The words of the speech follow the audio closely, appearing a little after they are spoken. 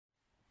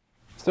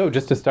So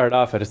just to start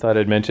off, I just thought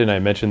I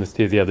mentioned this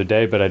to you the other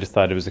day, but I just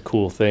thought it was a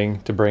cool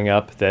thing to bring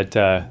up that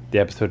the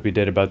episode we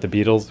did about the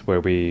Beatles, where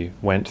we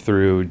went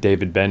through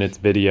David Bennett's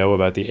video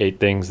about the 8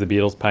 things the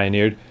Beatles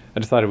pioneered. I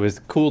just thought it was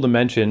cool to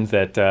mention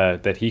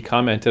that he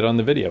commented on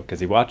the video because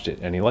he watched it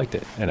and he liked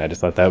it. And I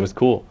just thought that was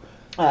cool.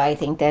 I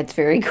think that's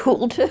very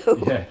cool,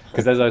 too. Yeah,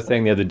 because as I was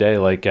saying the other day,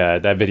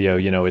 that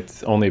video,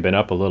 it's only been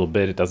up a little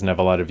bit. It doesn't have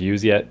a lot of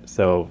views yet.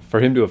 So for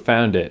him to have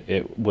found it,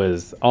 it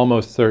was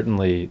almost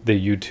certainly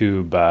the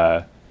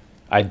YouTube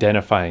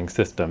identifying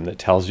system that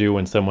tells you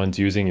when someone's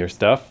using your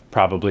stuff,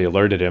 probably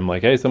alerted him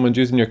like, hey, someone's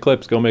using your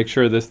clips. Go make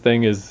sure this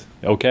thing is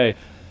okay.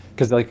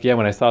 Because,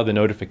 when I saw the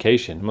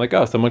notification, I'm like,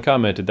 oh, someone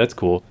commented. That's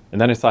cool. And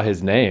then I saw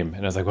his name,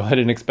 and I was like, well, I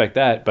didn't expect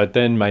that. But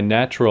then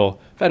I've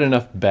had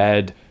enough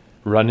bad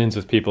run-ins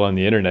with people on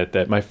the internet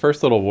that my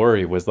first little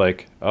worry was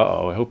like,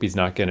 uh-oh, I hope he's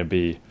not going to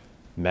be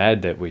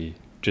mad that we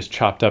just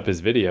chopped up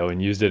his video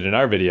and used it in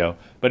our video.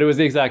 But it was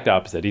the exact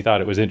opposite. He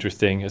thought it was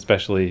interesting,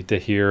 especially to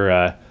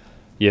hear,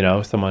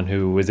 someone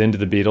who was into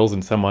the Beatles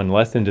and someone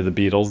less into the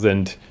Beatles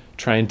and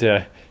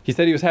he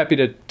said he was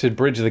happy to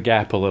bridge the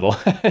gap a little.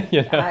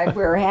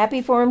 We're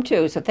happy for him,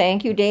 too. So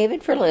thank you,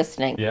 David, for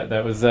listening. Yeah,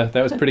 that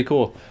was pretty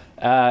cool.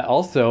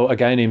 Also, a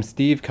guy named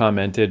Steve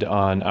commented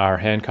on our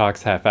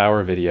Hancock's Half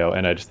Hour video,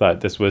 and I just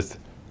thought this was,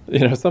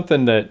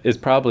 something that is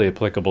probably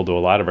applicable to a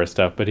lot of our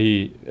stuff. But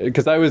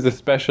because I was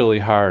especially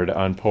hard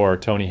on poor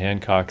Tony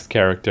Hancock's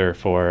character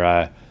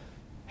for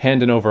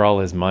handing over all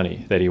his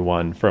money that he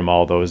won from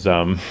all those,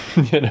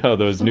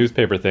 those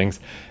newspaper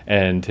things,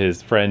 and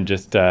his friend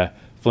just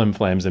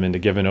flim-flams him into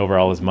giving over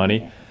all his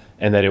money,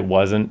 and that it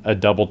wasn't a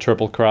double,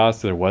 triple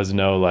cross. There was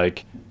no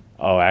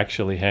oh,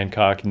 actually,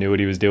 Hancock knew what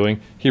he was doing.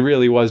 He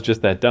really was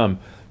just that dumb.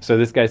 So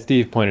this guy,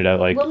 Steve, pointed out,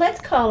 well, let's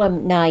call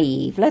him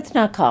naive. Let's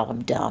not call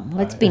him dumb.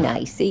 Let's be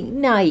nice.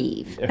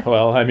 Naive.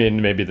 Well, I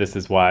mean, maybe this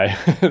is why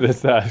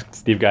this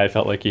Steve guy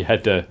felt like he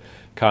had to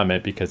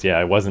comment because,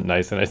 I wasn't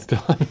nice, and I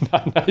still am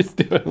not nice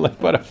to him.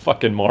 What a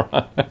fucking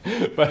moron.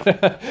 but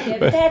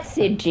that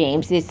Sid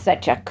James is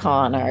such a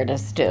con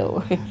artist,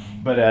 too.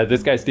 But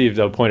this guy, Steve,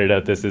 though, pointed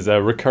out this is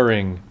a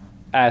recurring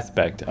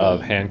aspect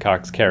of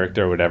Hancock's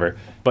character or whatever.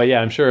 But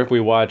I'm sure if we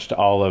watched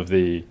all of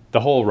the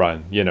whole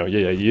run,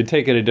 you'd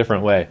take it a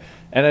different way.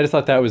 And I just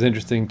thought that was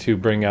interesting to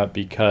bring up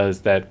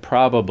because that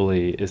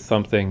probably is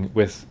something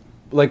with,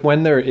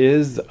 when there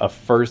is a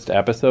first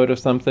episode of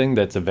something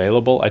that's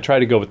available, I try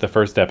to go with the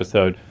first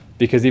episode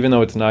because even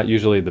though it's not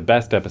usually the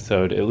best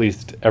episode, at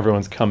least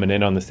everyone's coming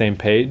in on the same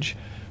page.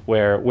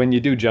 Where when you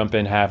do jump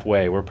in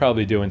halfway, we're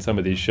probably doing some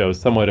of these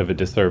shows somewhat of a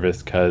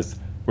disservice because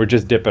we're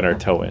just dipping our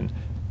toe in.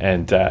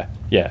 And,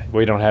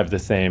 we don't have the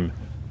same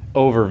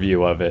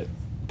overview of it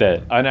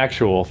that an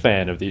actual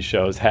fan of these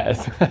shows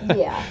has.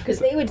 Yeah, because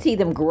they would see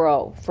them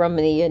grow from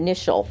the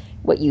initial,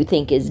 what you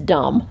think is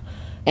dumb,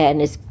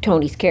 and as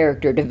Tony's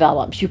character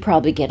develops, you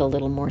probably get a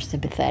little more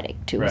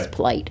sympathetic to his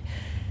plight.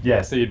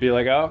 Yeah, so you'd be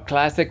like, oh,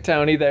 classic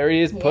Tony, there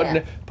he is,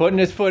 putting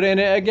his foot in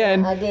it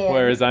again.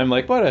 Whereas I'm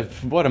like, what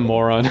a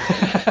moron.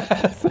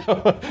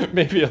 So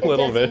maybe a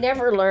little bit.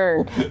 Never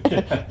learn.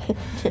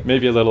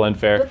 Maybe a little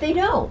unfair. But they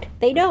don't.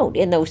 They don't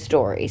in those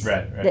stories.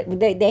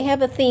 Right. They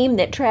have a theme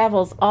that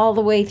travels all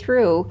the way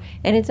through,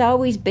 and it's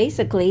always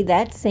basically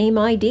that same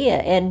idea.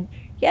 And,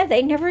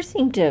 they never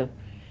seem to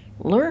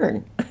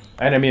learn.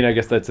 And I mean, I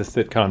guess that's a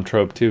sitcom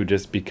trope too,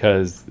 just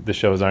because the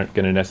shows aren't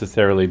going to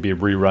necessarily be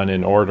rerun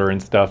in order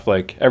and stuff.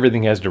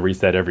 Everything has to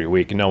reset every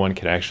week. No one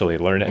can actually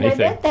learn anything.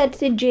 And I bet that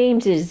Sid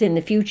James is in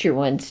the future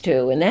ones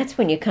too. And that's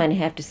when you kind of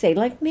have to say,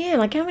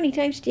 man, how many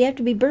times do you have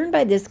to be burned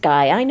by this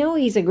guy? I know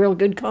he's a real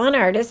good con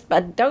artist,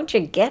 but don't you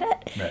get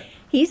it? Right.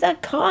 He's a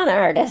con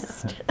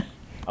artist.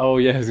 Oh,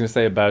 yeah, I was going to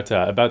say about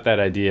that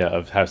idea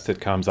of how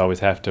sitcoms always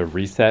have to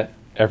reset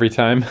every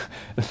time.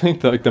 I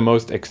think the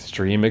most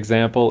extreme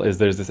example is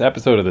there's this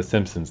episode of The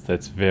Simpsons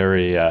that's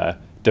very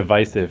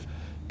divisive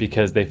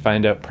because they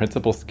find out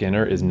Principal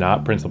Skinner is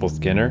not Principal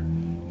Skinner,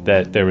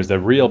 that there was a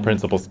real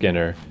Principal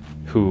Skinner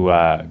who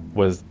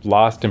was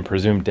lost and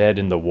presumed dead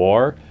in the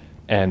war,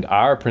 and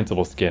our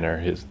Principal Skinner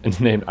is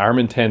named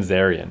Armin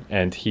Tanzarian,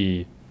 and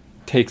he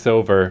takes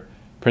over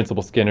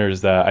Principal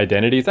Skinner's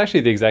identity. It's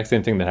actually the exact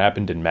same thing that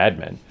happened in Mad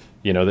Men.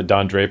 That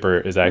Don Draper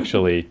is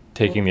actually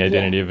taking the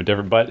identity of a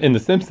different... But in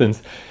The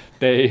Simpsons,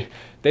 they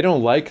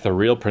don't like the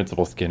real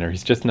Principal Skinner.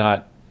 He's just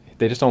not...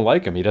 They just don't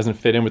like him. He doesn't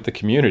fit in with the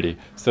community.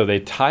 So they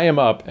tie him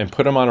up and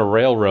put him on a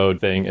railroad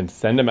thing and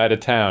send him out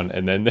of town.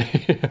 And then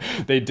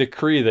they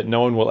decree that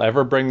no one will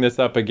ever bring this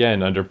up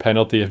again under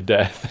penalty of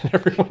death. And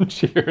everyone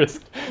cheers.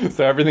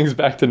 So everything's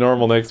back to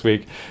normal next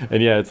week.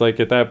 And it's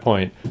at that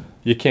point,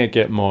 you can't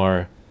get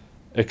more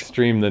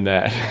extreme than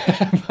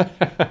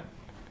that.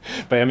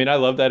 But I mean, I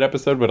love that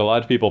episode, but a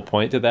lot of people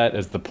point to that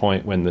as the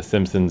point when The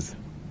Simpsons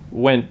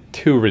went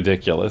too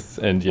ridiculous.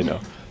 And,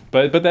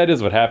 but that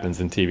is what happens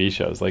in TV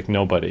shows.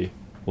 Nobody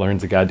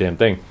learns a goddamn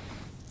thing.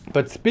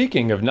 But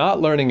speaking of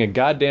not learning a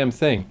goddamn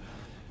thing,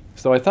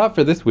 so I thought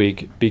for this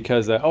week,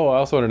 because, I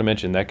also wanted to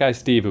mention that guy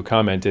Steve who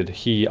commented,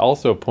 he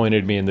also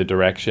pointed me in the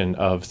direction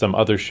of some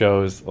other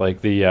shows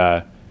like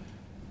the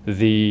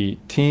the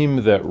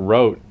team that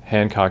wrote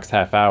Hancock's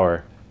Half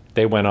Hour,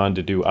 they went on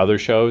to do other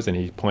shows, and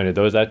he pointed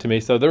those out to me.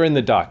 So they're in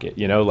the docket,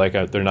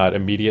 like they're not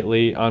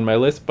immediately on my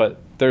list, but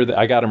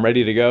I got them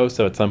ready to go.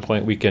 So at some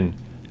point we can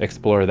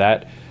explore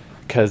that.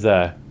 Because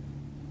I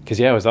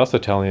was also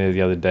telling you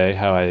the other day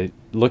how I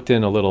looked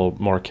in a little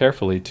more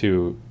carefully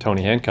to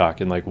Tony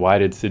Hancock and like, why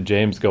did Sid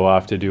James go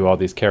off to do all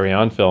these Carry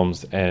On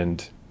films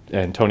and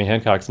Tony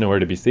Hancock's nowhere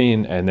to be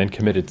seen, and then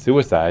committed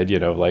suicide,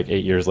 like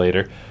 8 years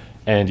later.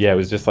 And yeah, it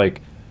was just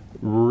like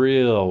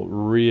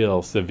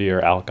real severe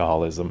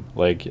alcoholism.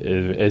 Like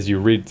as you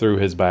read through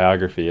his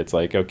biography, it's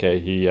like, okay,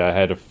 he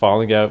had a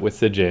falling out with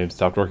Sid James,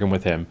 stopped working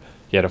with him.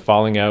 He had a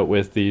falling out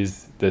with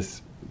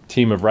this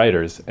team of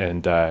writers,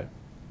 and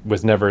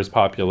was never as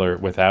popular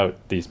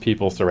without these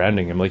people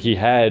surrounding him. Like he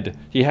had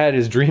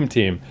his dream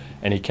team,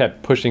 and he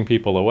kept pushing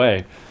people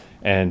away.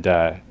 And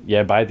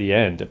by the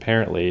end,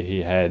 apparently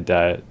he had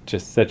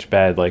just such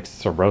bad like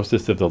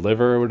cirrhosis of the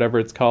liver or whatever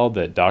it's called,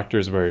 that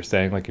doctors were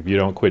saying like, if you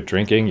don't quit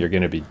drinking, you're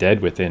going to be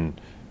dead within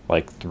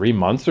like 3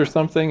 months or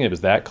something. It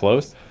was that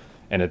close.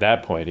 And at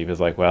that point, he was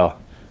like, well,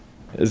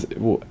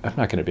 I'm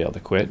not going to be able to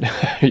quit.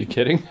 Are you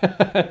kidding?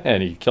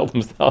 And he killed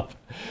himself.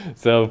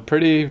 So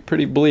pretty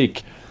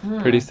bleak,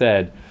 pretty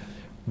sad.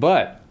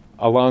 But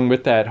along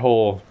with that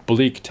whole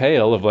bleak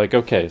tale of like,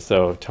 okay,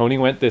 so Tony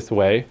went this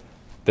way,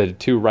 the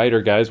two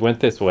writer guys went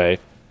this way,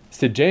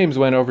 Sid James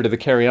went over to the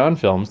Carry On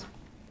films,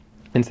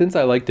 and since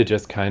I like to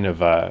just kind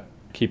of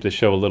keep the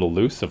show a little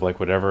loose of like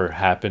whatever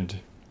happened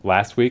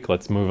last week,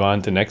 let's move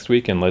on to next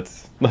week, and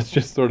let's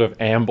just sort of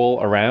amble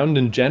around,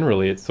 and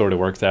generally it sort of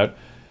works out.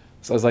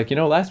 So I was like,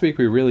 last week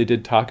we really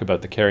did talk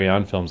about the Carry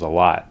On films a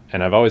lot,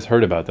 and I've always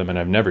heard about them, and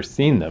I've never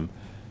seen them.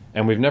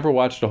 And we've never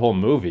watched a whole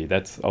movie.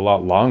 That's a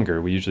lot longer.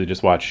 We usually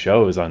just watch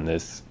shows on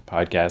this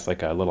podcast,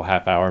 like a little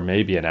half hour,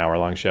 maybe an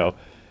hour-long show.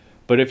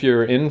 But if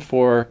you're in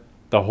for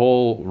the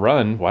whole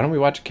run, why don't we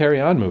watch a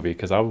Carry On movie?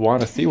 Because I want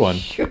to see one.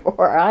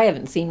 Sure. I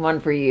haven't seen one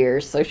for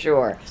years, so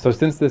sure. So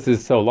since this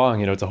is so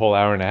long, it's a whole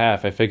hour and a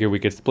half, I figure we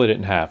could split it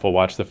in half. We'll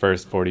watch the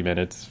first 40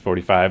 minutes,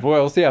 45.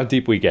 Well, we'll see how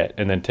deep we get,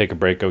 and then take a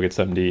break, go get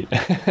something to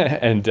eat.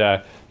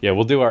 And,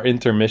 we'll do our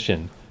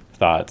intermission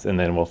thoughts, and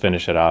then we'll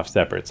finish it off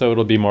separate. So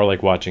it'll be more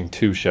like watching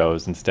two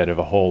shows instead of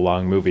a whole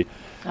long movie.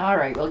 All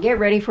right, well, get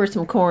ready for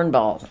some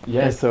cornballs.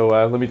 Yeah, so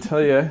let me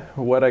tell you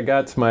what I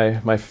got,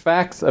 my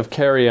facts of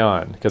Carry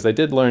On, because I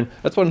did learn.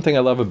 That's one thing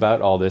I love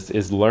about all this,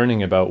 is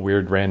learning about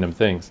weird random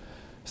things.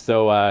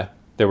 So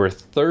there were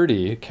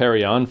 30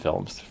 Carry On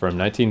films from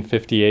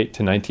 1958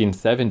 to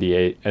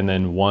 1978, and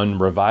then one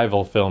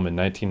revival film in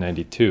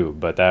 1992,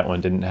 but that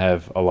one didn't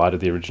have a lot of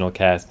the original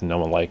cast and no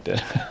one liked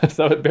it.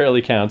 So it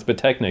barely counts, but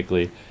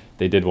technically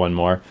they did one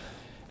more.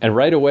 And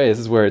right away, this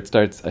is where I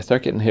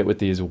start getting hit with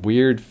these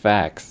weird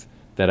facts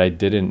that I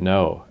didn't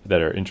know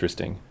that are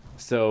interesting.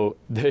 So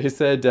they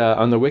said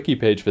on the wiki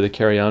page for the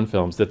Carry On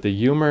films that the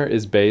humor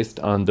is based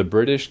on the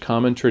British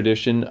common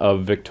tradition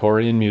of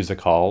Victorian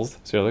music halls.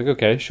 So you're like,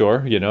 okay,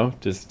 sure,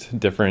 just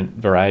different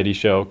variety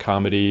show,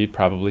 comedy,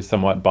 probably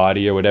somewhat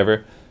bawdy or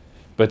whatever.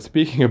 But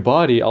speaking of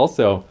bawdy,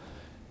 also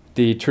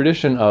the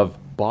tradition of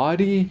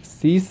bawdy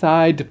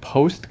seaside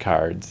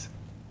postcards.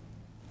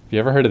 Have you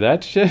ever heard of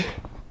that shit?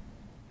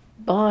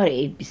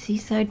 Bawdy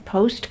seaside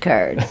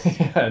postcards.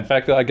 Yeah, in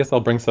fact, I guess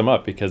I'll bring some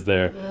up because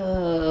they're...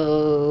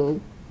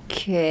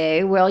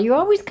 Okay, well, you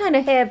always kind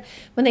of have,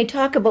 when they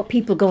talk about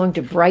people going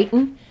to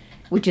Brighton,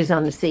 which is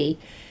on the sea,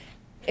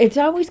 it's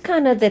always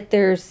kind of that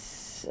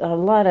there's a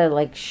lot of,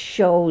 like,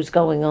 shows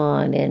going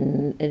on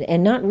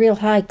and not real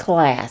high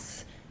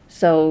class.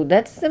 So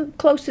that's the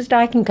closest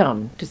I can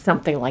come to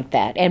something like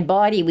that. And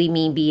bawdy, we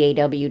mean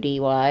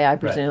B-A-W-D-Y, I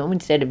presume, right,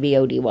 instead of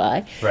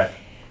B-O-D-Y. Right.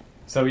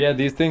 So yeah,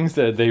 these things,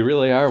 they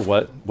really are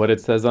what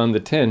it says on the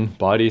tin,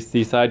 bawdy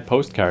seaside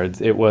postcards.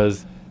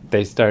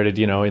 They started,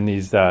 in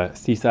these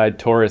seaside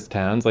tourist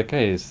towns, like,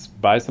 hey,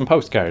 buy some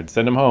postcards,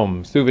 send them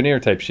home, souvenir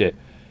type shit.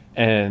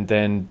 And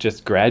then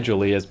just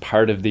gradually, as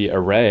part of the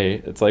array,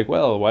 it's like,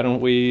 well, why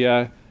don't we,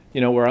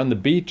 we're on the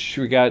beach,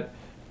 we got,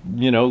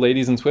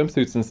 ladies in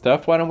swimsuits and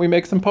stuff, why don't we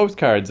make some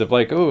postcards of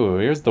like, oh,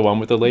 here's the one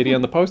with the lady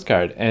on the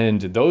postcard.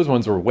 And those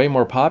ones were way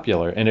more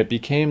popular, and it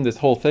became this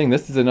whole thing.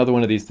 This is another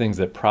one of these things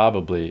that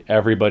probably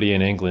everybody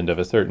in England of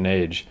a certain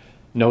age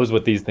knows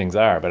what these things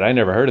are, but I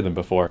never heard of them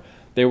before.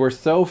 They were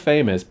so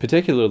famous,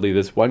 particularly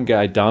this one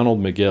guy, Donald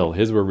McGill.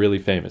 His were really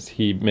famous.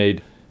 He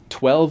made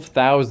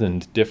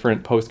 12,000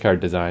 different postcard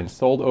designs,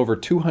 sold over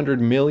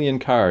 200 million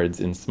cards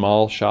in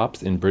small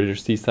shops in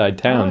British seaside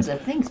towns. Oh,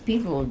 the things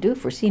people will do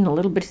for seeing a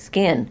little bit of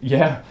skin.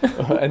 Yeah.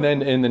 And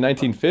then in the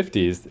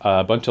 1950s,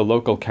 a bunch of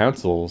local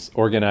councils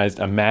organized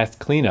a mass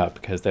cleanup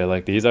because they're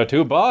like, these are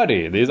too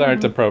bawdy. These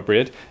aren't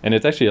appropriate. And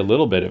it's actually a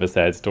little bit of a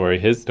sad story,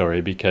 his story,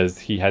 because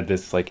he had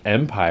this like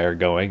empire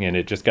going and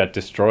it just got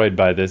destroyed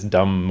by this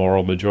dumb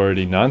moral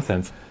majority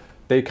nonsense.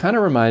 They kind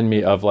of remind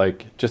me of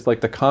just like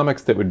the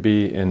comics that would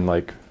be in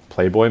like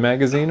Playboy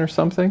magazine or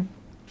something.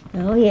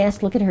 Oh,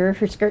 yes. Look at her.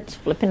 Her skirt's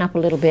flipping up a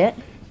little bit.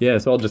 Yeah,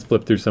 so I'll just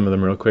flip through some of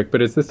them real quick.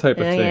 But it's this type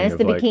of thing. Yes,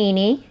 the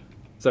bikini.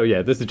 So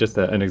yeah, this is just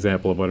an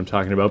example of what I'm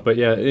talking about. But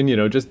yeah,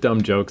 and just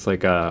dumb jokes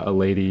like a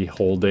lady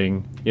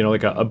holding,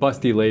 like a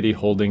busty lady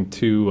holding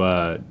two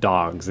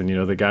dogs, and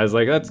the guy's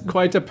like, "That's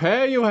quite a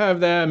pair you have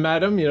there,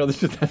 madam." There's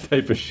just that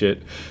type of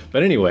shit.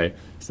 But anyway,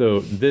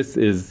 so this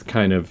is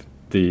kind of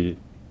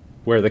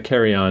where the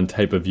Carry On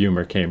type of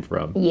humor came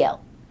from. Yeah.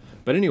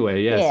 But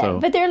anyway, yeah.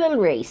 But they're a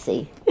little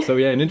racy. So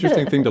yeah, an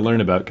interesting thing to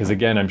learn about, because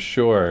again, I'm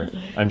sure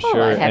I'd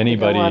have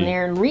anybody to go on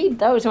there and read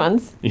those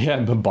ones.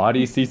 Yeah, the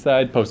body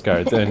seaside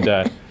postcards, and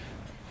and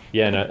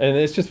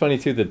it's just funny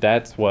too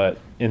that's what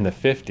in the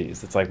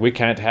 50s. It's like, we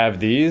can't have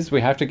these;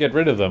 we have to get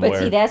rid of them. But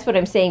see, that's what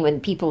I'm saying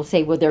when people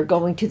say, "Well, they're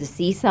going to the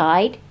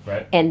seaside,"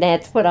 right? And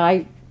that's what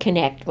I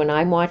connect when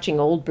I'm watching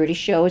old British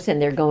shows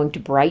and they're going to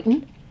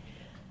Brighton.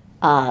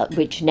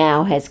 Which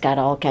now has got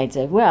all kinds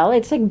of,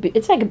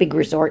 it's like a big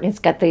resort, and it's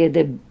got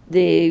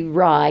the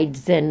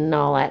rides and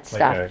all that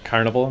stuff. Like a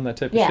carnival and that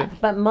type of shit? Yeah,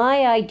 but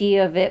my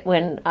idea of it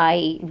when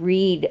I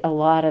read a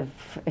lot of,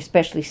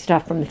 especially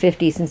stuff from the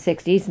 50s and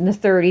 60s and the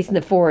 30s and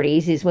the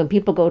 40s, is when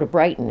people go to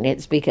Brighton,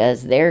 it's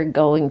because they're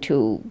going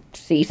to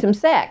see some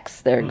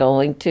sex. They're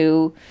going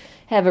to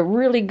have a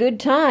really good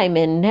time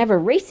and have a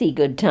racy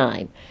good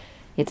time.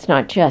 It's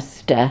not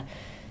just...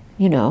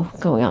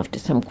 going off to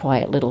some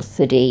quiet little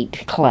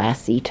sedate,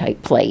 classy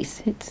type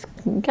place. It's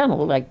kind of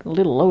like a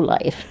little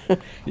lowlife.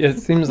 Yeah, it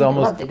seems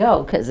almost... I'd love to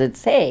go because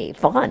it's,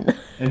 fun.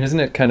 And isn't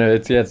it kind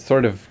of, it's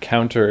sort of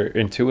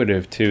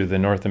counterintuitive to the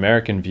North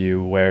American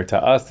view, where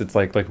to us it's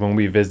like when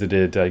we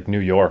visited like New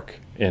York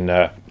in,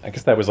 I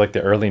guess that was like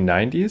the early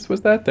 90s,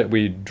 was that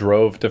we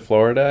drove to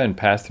Florida and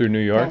passed through New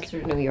York? Passed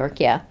through New York,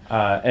 yeah.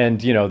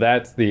 And,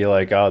 that's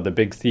the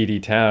big seedy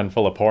town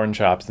full of porn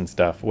shops and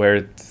stuff, where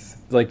it's,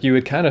 like, you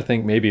would kind of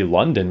think maybe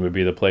London would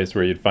be the place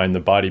where you'd find the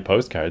body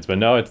postcards, but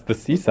no, it's the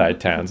seaside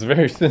towns.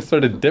 Very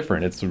sort of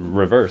different. It's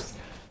reverse.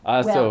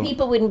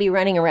 People wouldn't be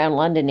running around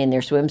London in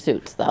their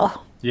swimsuits, though.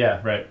 Yeah,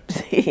 right.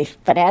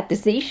 But at the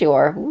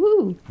seashore,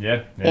 woo,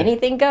 yeah.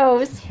 Anything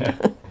goes. Yeah.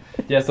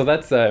 Yeah, so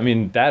that's,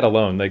 that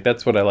alone, like,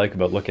 that's what I like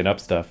about looking up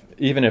stuff.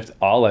 Even if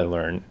all I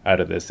learn out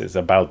of this is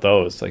about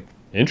those, like,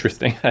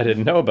 interesting. I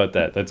didn't know about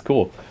that. That's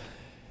cool.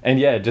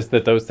 And yeah, just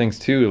that those things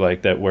too,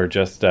 like, that were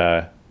just...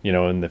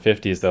 in the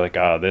 50s, they're like,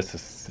 oh, this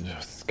is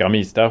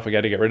scummy stuff, we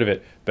got to get rid of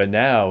it. But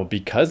now,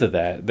 because of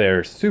that,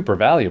 they're super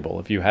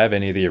valuable. If you have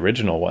any of the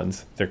original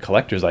ones, they're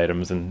collector's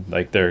items, and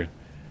like they're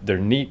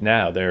neat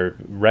now. They're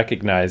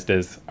recognized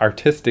as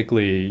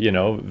artistically,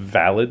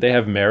 valid. They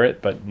have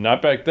merit, but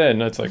not back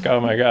then. It's like, oh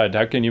my God,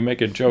 how can you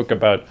make a joke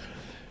about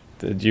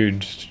the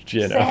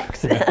sex?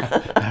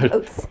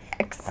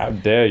 Sex. How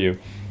dare you?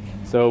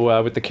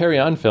 So with the Carry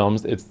On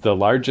films, it's the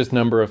largest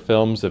number of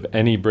films of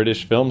any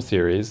British film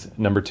series.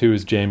 Number 2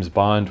 is James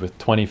Bond with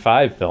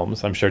 25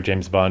 films. I'm sure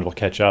James Bond will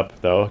catch up,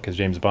 though, because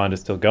James Bond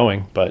is still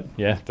going. But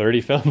yeah,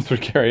 30 films for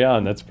Carry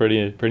On. That's pretty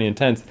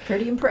intense.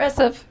 Pretty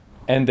impressive.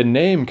 And the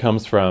name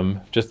comes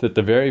from just that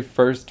the very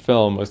first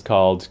film was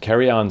called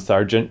Carry On,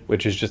 Sergeant,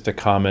 which is just a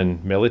common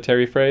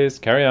military phrase.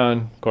 Carry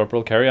on,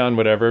 Corporal, carry on,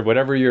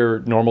 whatever your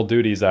normal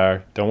duties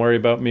are. Don't worry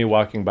about me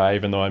walking by,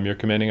 even though I'm your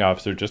commanding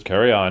officer. Just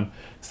carry on.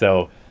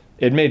 So...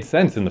 it made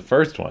sense in the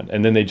first one,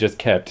 and then they just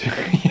kept,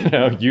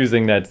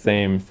 using that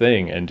same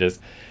thing, and just,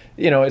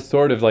 it's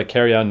sort of like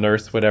Carry On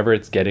Nurse, whatever.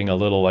 It's getting a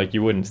little like,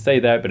 you wouldn't say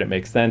that, but it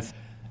makes sense.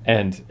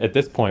 And at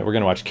this point, we're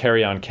going to watch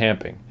Carry On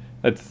Camping.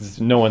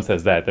 No one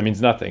says that. That means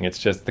nothing. It's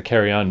just the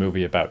Carry On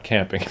movie about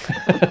camping.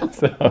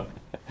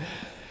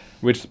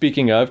 Which,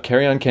 speaking of,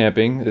 Carry On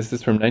Camping, this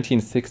is from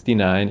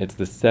 1969. It's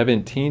the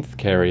 17th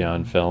Carry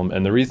On film,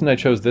 and the reason I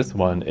chose this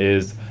one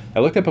is I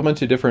looked up a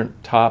bunch of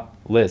different top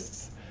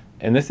lists.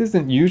 And this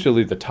isn't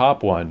usually the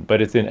top one,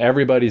 but it's in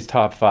everybody's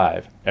top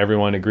 5.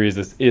 Everyone agrees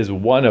this is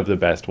one of the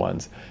best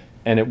ones.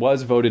 And it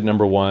was voted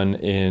number 1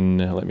 in,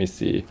 let me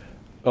see.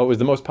 Oh, it was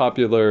the most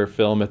popular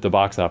film at the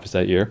box office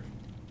that year.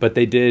 But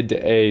they did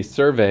a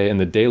survey in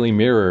the Daily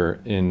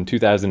Mirror in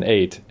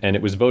 2008, and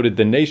it was voted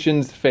the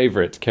nation's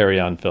favorite Carry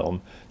On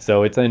film.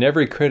 So it's in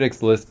every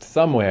critic's list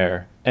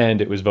somewhere, and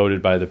it was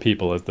voted by the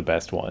people as the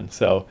best one.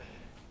 So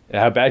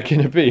how bad can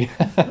it be?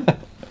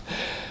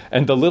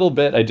 And the little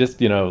bit, I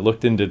just,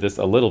 looked into this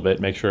a little bit,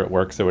 make sure it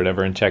works or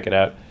whatever, and check it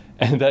out.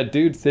 And that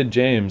dude, Sid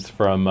James,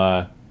 from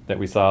that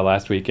we saw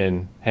last week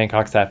in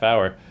Hancock's Half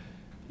Hour,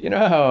 you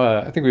know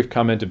how, I think we've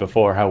commented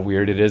before how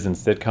weird it is in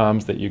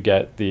sitcoms that you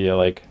get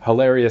the,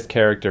 hilarious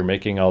character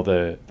making all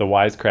the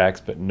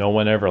wisecracks, but no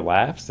one ever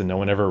laughs and no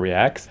one ever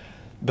reacts?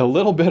 The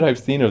little bit I've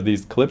seen of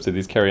these clips of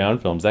these Carry On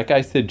films, that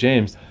guy, Sid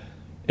James...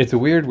 it's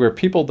weird where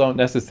people don't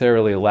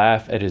necessarily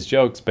laugh at his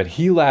jokes, but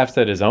he laughs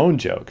at his own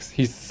jokes.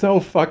 He's so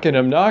fucking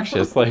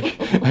obnoxious. I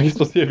guess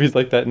we'll see if he's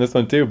like that in this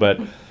one too, but,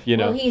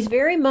 Well, he's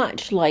very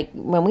much like,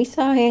 when we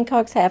saw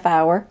Hancock's Half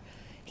Hour,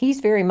 he's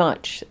very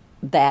much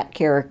that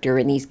character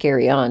in these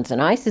Carry-Ons,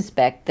 and I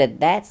suspect that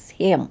that's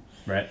him.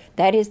 Right.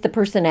 That is the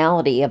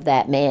personality of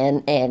that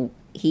man, and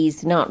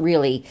he's not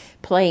really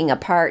playing a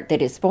part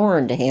that is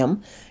foreign to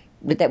him.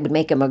 that would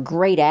make him a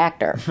great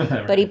actor.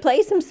 Right. But he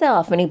plays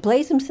himself, and he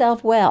plays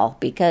himself well,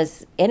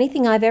 because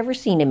anything I've ever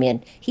seen him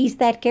in, he's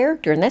that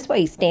character, and that's why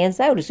he stands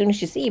out. As soon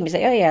as you see him, you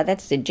say, oh yeah,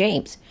 that's Sid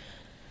James.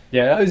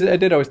 Yeah, I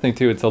did always think,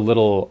 too, it's a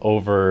little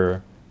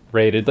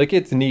overrated. Like,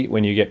 it's neat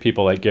when you get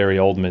people like Gary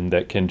Oldman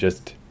that can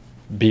just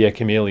be a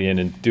chameleon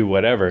and do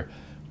whatever.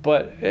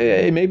 But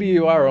maybe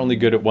you are only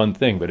good at one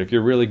thing. But if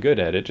you're really good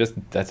at it,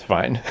 that's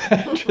fine.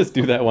 Just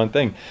do that one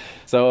thing.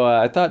 So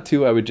I thought,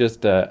 too, I would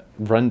just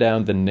run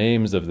down the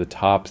names of the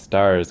top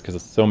stars,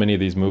 because so many of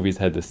these movies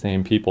had the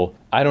same people.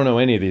 I don't know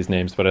any of these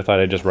names, but I thought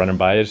I'd just run them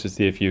by you to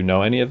see if you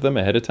know any of them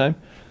ahead of time.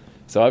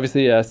 So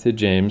obviously, Sid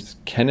James,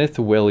 Kenneth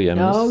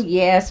Williams. Oh,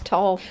 yes,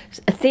 tall,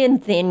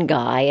 thin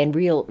guy, and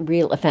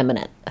real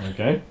effeminate.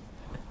 Okay.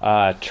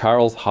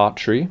 Charles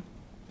Hawtrey.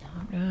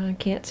 I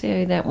can't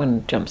say that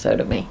one jumps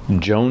out at me.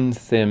 Joan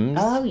Sims.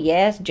 Oh,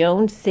 yes,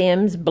 Joan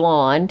Sims,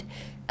 blonde,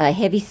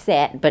 heavy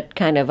set, but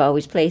kind of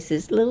always plays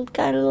this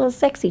little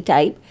sexy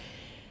type.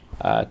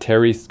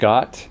 Terry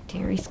Scott.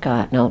 Terry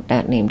Scott. No,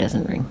 that name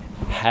doesn't ring.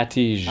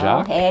 Hattie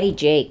Jacques. Oh, Hattie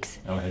Jakes.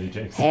 Hattie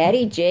Jakes.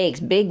 Hattie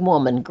Jakes, big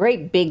woman,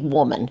 great big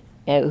woman,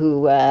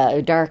 who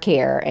dark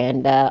hair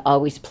and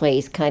always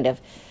plays kind of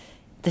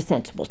the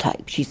sensible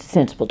type. She's a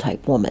sensible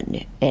type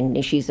woman,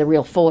 and she's a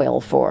real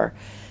foil for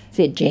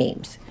Sid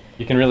James.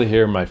 You can really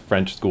hear my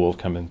French school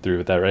coming through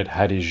with that, right?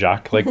 Hattie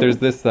Jacques. Like, there's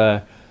this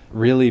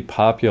really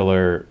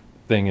popular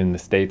thing in the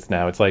States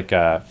now. It's like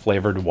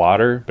flavored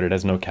water, but it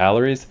has no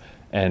calories,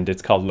 and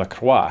it's called La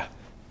Croix.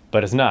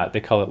 But it's not. They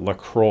call it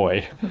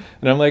LaCroix.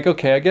 And I'm like,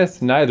 okay, I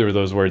guess neither of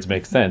those words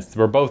make sense.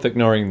 We're both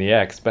ignoring the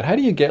X, but how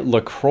do you get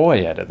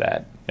LaCroix out of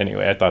that?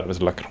 Anyway, I thought it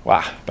was La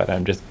Croix, but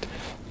I'm just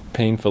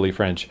painfully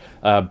French.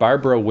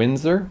 Barbara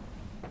Windsor.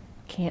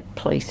 Can't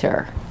place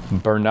her.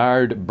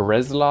 Bernard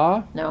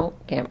Breslau. No,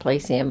 can't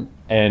place him.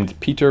 And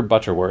Peter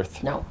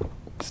Butterworth. No.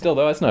 Still,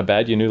 though, that's not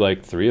bad. You knew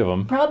like 3 of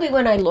them. Probably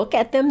when I look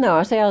at them, though,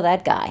 I'll say, oh,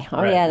 that guy.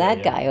 Oh, Right, yeah, yeah, that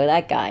yeah. guy. Oh,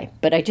 that guy.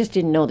 But I just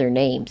didn't know their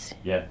names.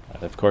 Yeah,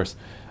 of course.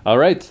 All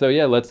right, so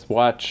yeah, let's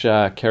watch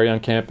Carry On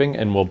Camping,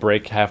 and we'll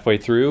break halfway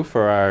through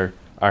for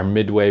our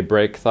midway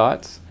break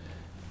thoughts,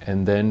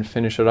 and then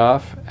finish it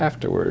off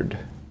afterward.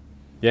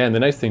 Yeah, and the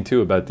nice thing,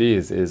 too, about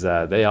these is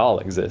they all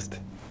exist,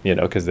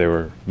 because they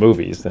were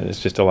movies, and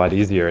it's just a lot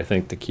easier, I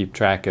think, to keep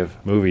track of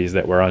movies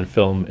that were on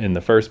film in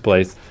the first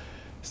place.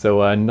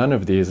 So none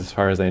of these, as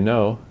far as I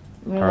know,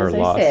 Well, are as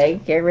lost. I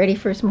say, get ready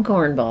for some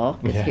cornball,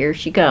 because Yeah. here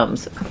she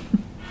comes.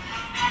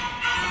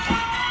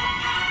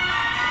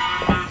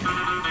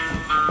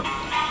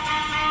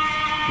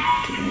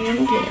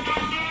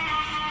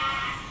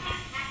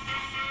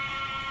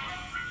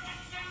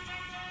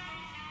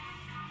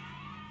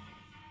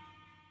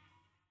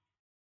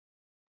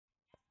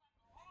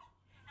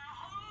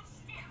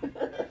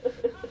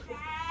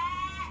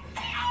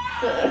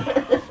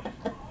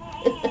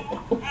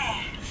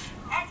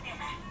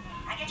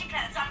 I get your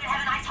clothes on, we'll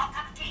have a nice hot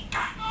cup of tea.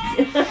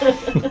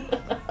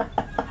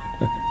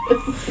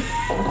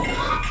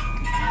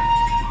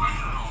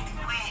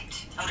 Wait.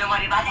 Oh, don't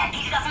worry about that.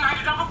 Peter doesn't mind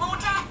a drop of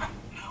water.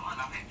 No, I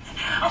love it.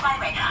 Oh, by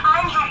the way,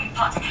 I'm Harry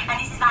Potter, and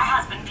this is my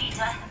husband,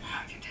 Peter.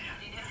 How do you do?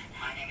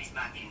 My name is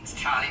Muggins,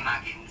 Charlie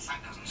Muggins. That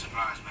doesn't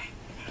surprise me.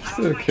 Just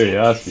out of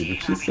curiosity,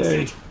 did she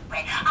say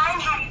Wait, I'm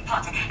Harry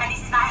Potter, and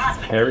this is my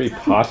husband. Harry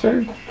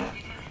Potter?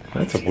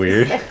 That's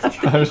weird.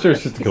 I'm sure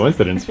it's just a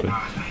coincidence, but...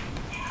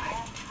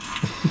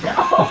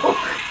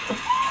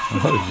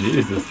 Oh,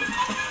 Jesus.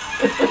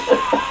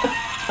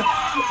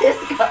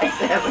 This guy's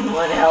having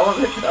one hell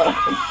of a time.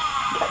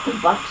 Got the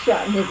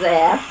buckshot in his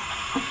ass.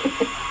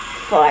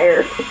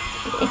 Fire.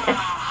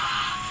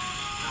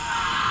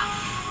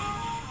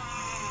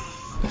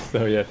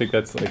 So yeah, I think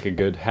that's like a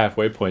good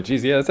halfway point.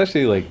 Geez, yeah, that's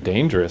actually like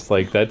dangerous.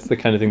 Like that's the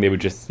kind of thing they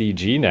would just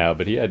CG now,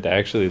 but he had to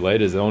actually light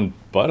his own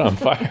butt on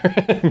fire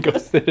and go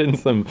sit in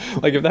some,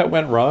 like if that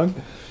went wrong.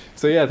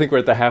 So yeah, I think we're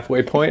at the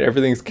halfway point.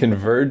 Everything's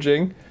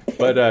converging.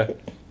 But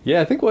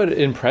yeah, I think what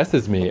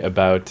impresses me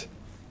about,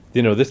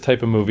 this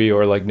type of movie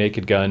or like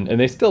Naked Gun, and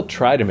they still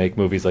try to make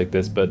movies like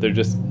this, but they're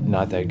just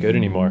not that good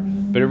anymore.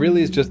 But it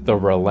really is just the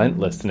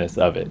relentlessness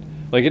of it.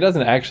 Like it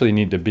doesn't actually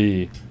need to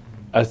be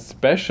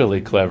especially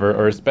clever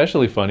or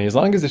especially funny. As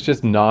long as it's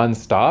just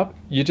non-stop,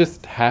 you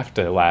just have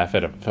to laugh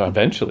at it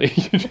eventually.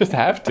 You just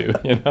have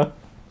to,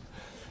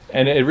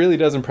 And it really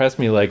does impress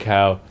me like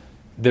how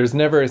there's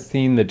never a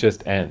scene that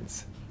just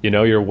ends.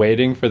 You're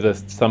waiting for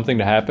something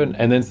to happen,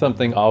 and then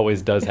something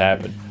always does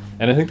happen.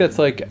 And I think that's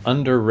like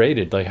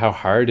underrated, like how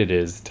hard it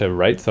is to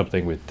write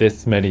something with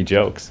this many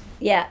jokes.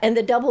 Yeah, and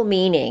the double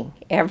meaning,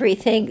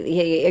 everything,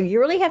 you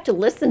really have to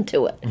listen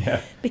to it. Yeah.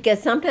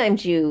 Because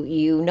sometimes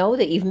you know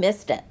that you've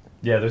missed it.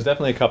 Yeah, there's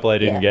definitely a couple I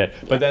didn't Yeah.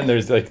 get. But then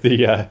there's like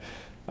the,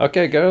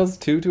 okay, girls,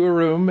 2 to a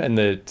room, and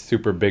the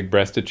super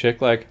big-breasted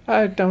chick like,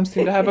 I don't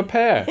seem to have a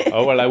pair.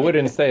 Oh, well, I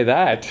wouldn't say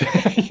that.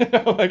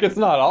 Like it's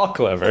not all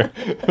clever.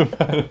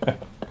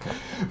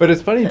 But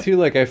it's funny, too,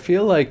 like I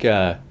feel like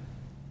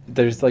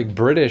there's like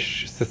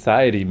British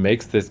society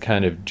makes this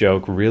kind of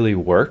joke really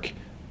work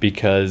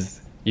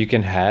because you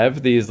can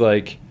have these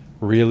like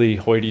really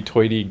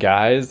hoity-toity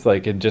guys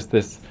like in just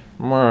this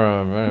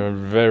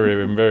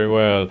very, very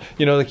well.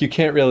 You know, like you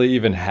can't really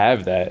even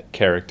have that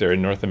character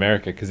in North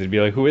America because it'd be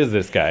like, who is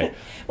this guy?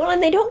 Well,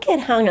 and they don't get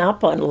hung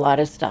up on a lot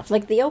of stuff.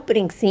 Like the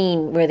opening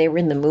scene where they were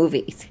in the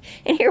movies,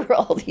 and here were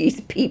all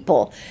these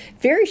people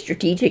very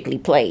strategically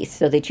placed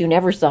so that you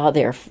never saw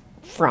their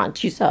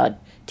front. You saw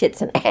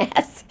tits and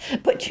ass,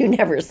 but you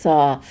never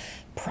saw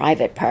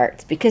private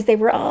parts because they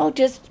were all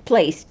just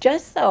placed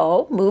just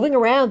so, moving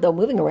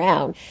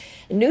around.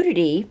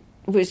 Nudity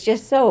was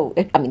just so,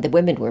 I mean, the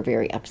women were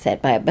very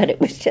upset by it, but it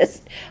was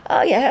just,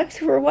 oh yeah,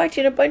 we're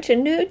watching a bunch of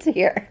nudes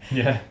here.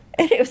 Yeah.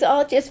 And it was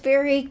all just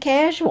very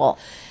casual.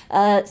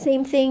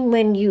 Same thing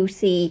when you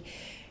see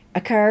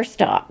a car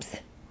stops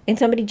and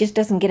somebody just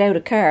doesn't get out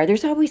of a car.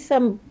 There's always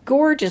some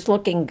gorgeous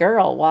looking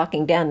girl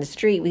walking down the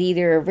street with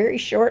either a very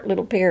short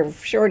little pair of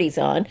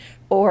shorties on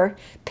or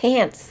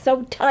pants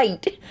so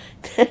tight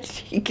that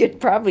she could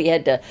probably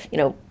had to,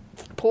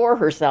 pour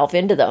herself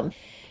into them.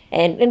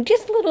 And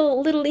just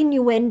little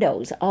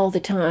innuendos all the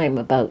time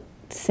about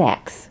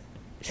sex.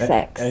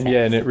 And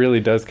yeah, and it really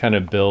does kind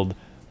of build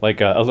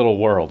like a little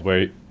world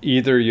where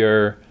either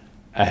you're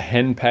a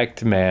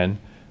henpecked man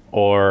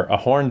or a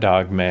horn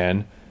dog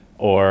man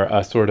or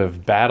a sort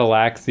of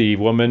battle-axey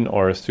woman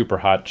or a super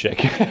hot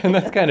chick. And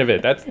that's kind of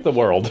it. That's the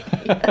world.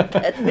 Yeah,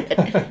 that's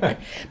it.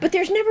 But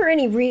there's never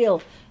any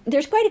real...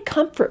 There's quite a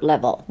comfort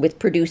level with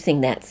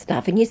producing that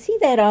stuff. And you see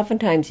that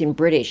oftentimes in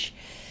British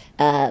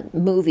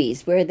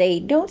movies where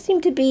they don't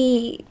seem to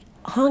be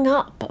hung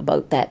up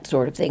about that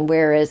sort of thing,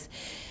 whereas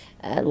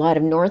a lot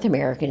of North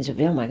Americans,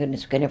 oh my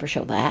goodness, we can never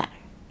show that.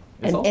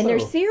 And they're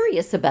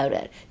serious about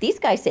it. These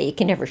guys say you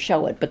can never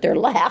show it, but they're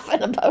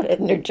laughing about it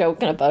and they're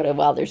joking about it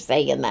while they're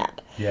saying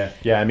that.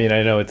 Yeah, I mean,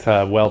 I know it's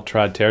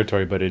well-trod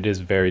territory, but it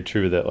is very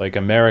true that, like,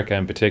 America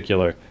in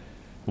particular,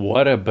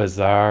 what a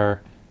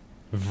bizarre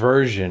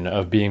version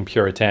of being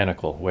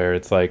puritanical, where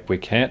it's like, we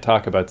can't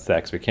talk about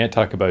sex, we can't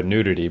talk about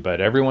nudity,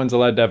 but everyone's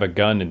allowed to have a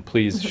gun and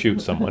please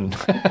shoot someone.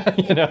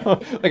 You know?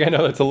 Like, I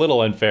know that's a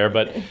little unfair,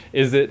 but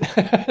is it?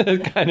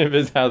 It kind of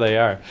is how they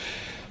are.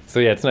 So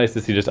yeah, it's nice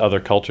to see just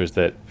other cultures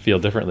that feel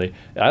differently.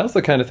 I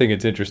also kind of think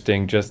it's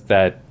interesting just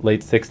that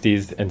late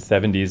 60s and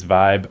 70s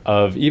vibe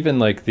of even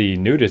like the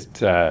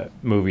nudist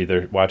movie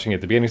they're watching at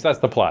the beginning. So that's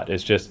the plot.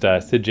 It's just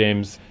Sid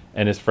James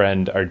and his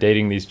friend are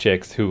dating these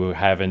chicks who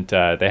haven't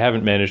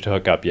managed to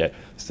hook up yet.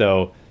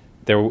 So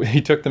he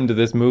took them to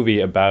this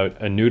movie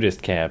about a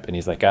nudist camp, and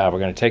he's like, we're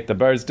going to take the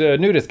birds to a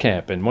nudist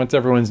camp, and once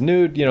everyone's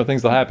nude,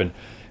 things will happen.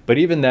 But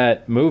even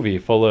that movie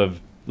full of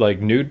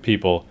like nude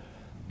people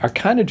are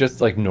kind of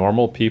just like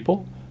normal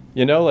people,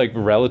 like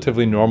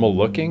relatively normal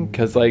looking.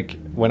 Because like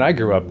when I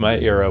grew up, my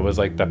era was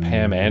like the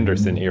Pam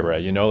Anderson era,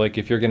 like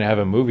if you're going to have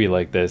a movie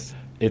like this,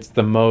 it's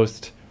the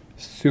most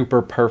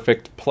super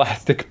perfect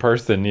plastic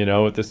person,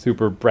 with the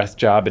super breast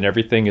job and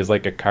everything is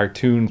like a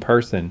cartoon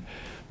person.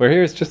 Where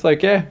here it's just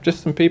like,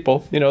 just some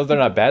people, they're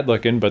not bad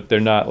looking, but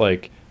they're not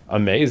like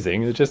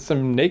amazing. They're just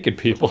some naked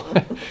people.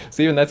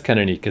 So even that's kind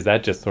of neat because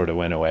that just sort of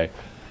went away.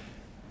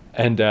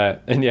 And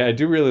yeah, I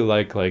do really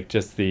like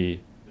just the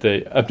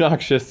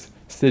obnoxious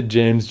Sid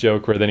James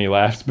joke where then he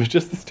laughs, but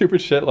just the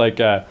stupid shit like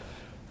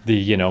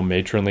the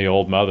matronly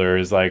old mother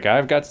is like,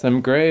 I've got some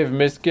grave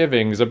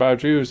misgivings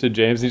about you, Sid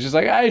James. He's just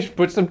like, I should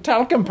put some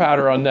talcum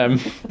powder on them.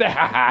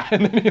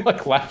 And then he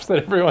like laughs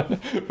at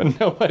everyone, but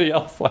nobody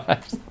else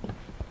laughs.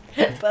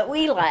 But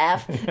we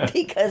laugh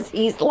because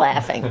he's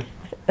laughing.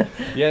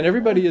 Yeah, and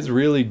everybody is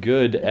really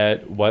good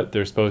at what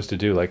they're supposed to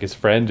do. Like his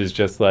friend is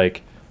just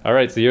like, all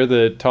right, so you're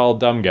the tall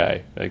dumb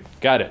guy. Like,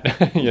 got it.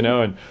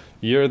 And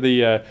you're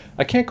the,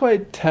 I can't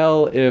quite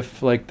tell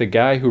if, like, the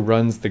guy who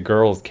runs the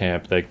girls'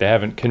 camp, like, they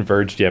haven't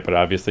converged yet, but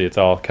obviously it's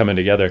all coming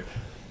together.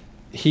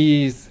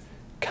 He's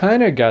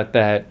kind of got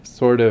that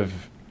sort of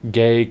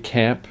gay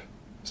camp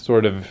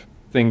sort of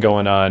thing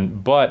going on,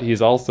 but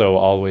he's also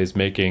always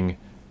making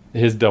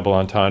his double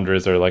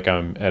entendres are like,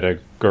 I'm at a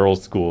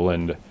girls' school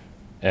and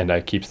I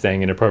keep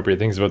saying inappropriate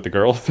things about the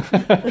girls.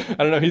 I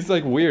don't know, he's,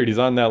 like, weird. He's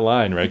on that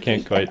line where I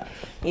can't quite...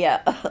 Yeah.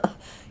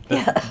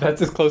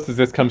 That's as close as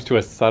this comes to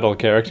a subtle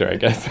character, I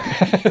guess.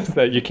 Is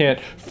that you can't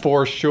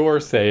for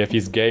sure say if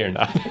he's gay or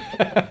not.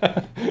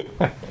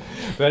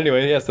 But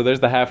anyway, yeah, so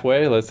there's the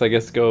halfway. Let's, I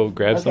guess, go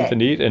grab something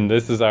to eat. And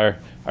this is our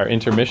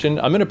intermission.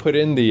 I'm going to put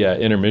in the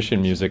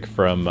intermission music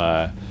from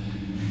the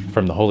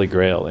Holy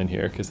Grail in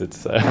here because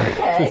it's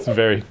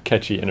very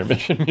catchy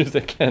intermission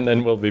music. And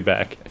then we'll be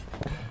back.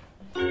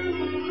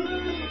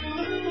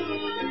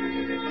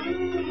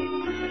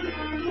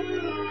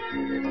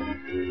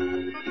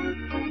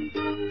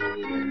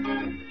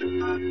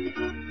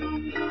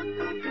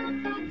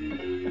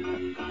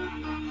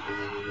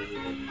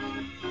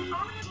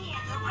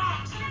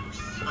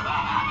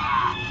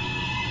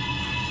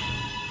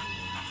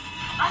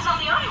 That's not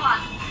the only one.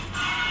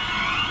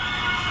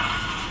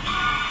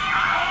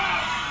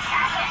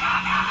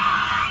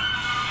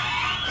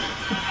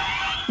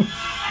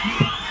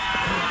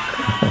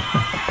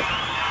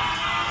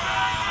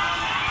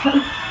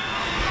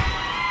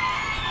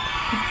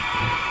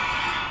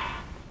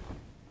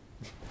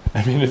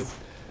 I mean,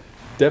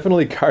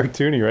 definitely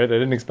cartoony, right? I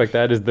didn't expect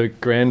that as the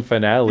grand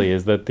finale,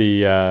 is that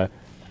the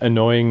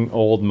annoying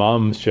old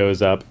mom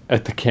shows up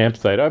at the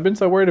campsite. I've been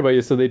so worried about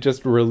you, so they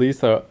just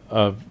release a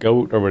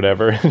goat or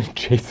whatever and it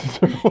chases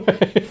her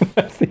away.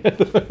 That's the end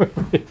of the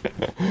movie.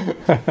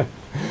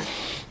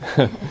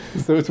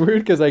 So it's weird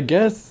because I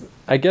guess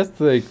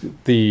the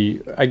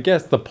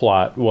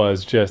plot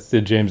was just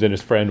Sid James and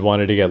his friend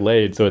wanted to get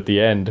laid. So at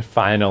the end,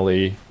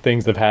 finally,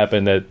 things have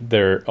happened that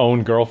their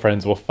own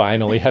girlfriends will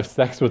finally have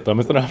sex with them.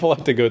 It's an awful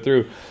lot to go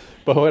through.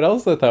 But what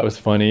else I thought was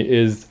funny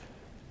is,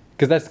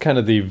 because that's kind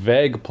of the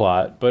vague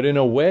plot, but in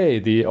a way,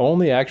 the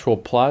only actual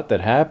plot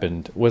that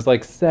happened was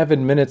like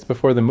 7 minutes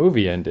before the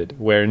movie ended,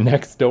 where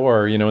next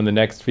door, in the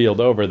next field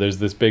over, there's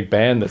this big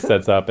band that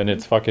sets up and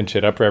it's fucking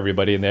shit up for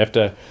everybody, and they have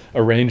to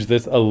arrange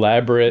this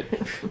elaborate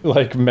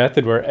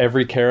method where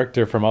every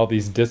character from all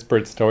these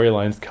disparate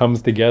storylines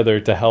comes together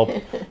to help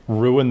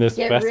ruin this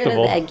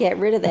festival. Get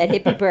rid of that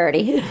hippie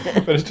party.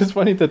 But it's just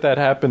funny that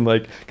happened,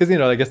 because,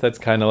 I guess that's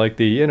kind of like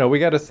the, we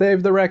got to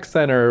save the rec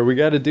center, we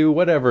got to do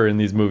whatever in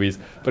these movies.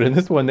 But in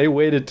this one, they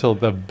waited till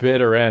the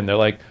bitter end. They're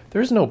like,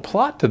 there's no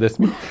plot to this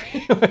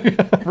movie.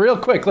 Real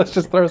quick, let's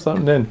just throw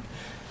something in.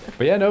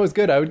 But yeah, no, it was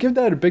good. I would give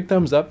that a big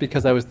thumbs up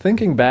because I was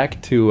thinking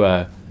back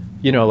to,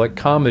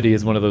 comedy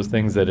is one of those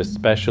things that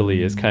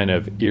especially is kind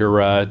of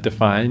era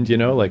defined,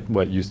 like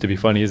what used to be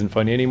funny isn't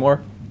funny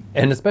anymore.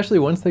 And especially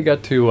once they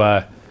got to,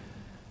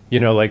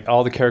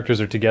 all the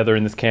characters are together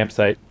in this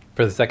campsite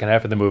for the second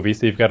half of the movie.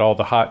 So you've got all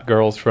the hot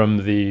girls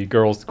from the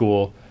girls'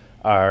 school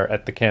are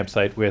at the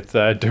campsite with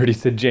Dirty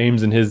Sid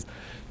James and his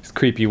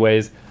creepy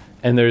ways.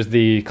 And there's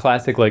the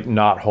classic,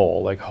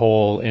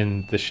 hole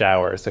in the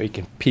shower so you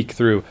can peek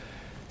through.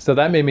 So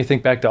that made me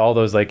think back to all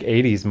those,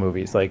 80s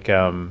movies,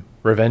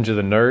 Revenge of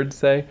the Nerds,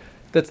 say.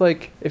 That's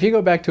if you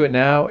go back to it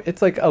now,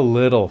 it's, a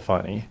little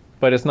funny.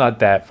 But it's not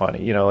that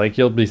funny.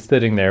 You'll be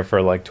sitting there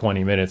for,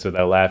 20 minutes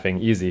without laughing,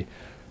 easy.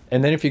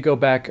 And then if you go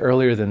back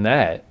earlier than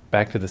that,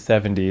 back to the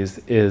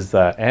 70s, is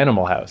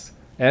Animal House.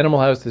 Animal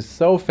House is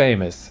so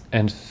famous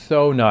and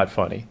so not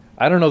funny.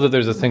 I don't know that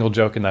there's a single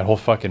joke in that whole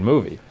fucking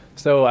movie.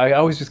 So I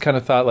always just kind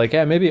of thought,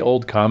 maybe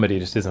old comedy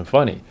just isn't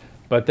funny.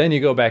 But then you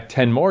go back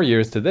 10 more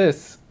years to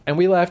this, and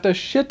we laughed a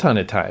shit ton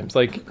of times.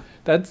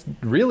 That's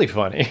really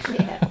funny.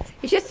 Yeah.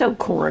 It's just so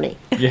corny.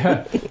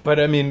 Yeah, but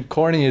I mean,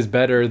 corny is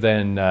better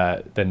than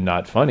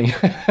not funny,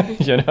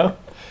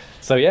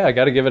 So yeah, I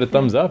got to give it a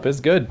thumbs up.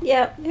 It's good.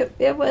 Yeah,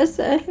 it was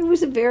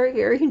very,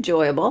 very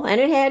enjoyable, and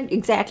it had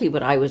exactly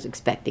what I was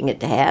expecting it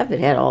to have.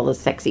 It had all the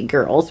sexy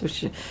girls,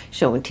 which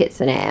showing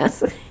tits and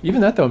ass.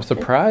 Even that though, I'm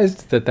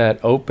surprised that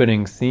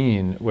opening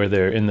scene where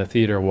they're in the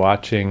theater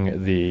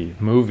watching the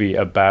movie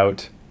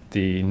about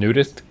the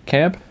nudist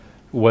camp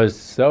was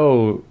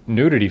so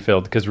nudity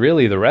filled, because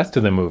really the rest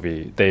of the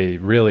movie they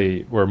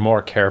really were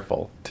more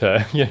careful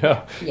to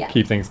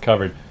keep things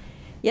covered.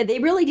 Yeah, they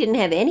really didn't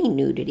have any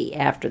nudity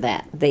after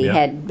that.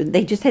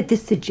 They just had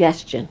this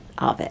suggestion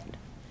of it.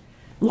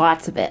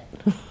 Lots of it.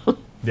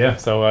 Yeah,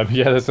 so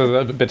this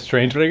was a bit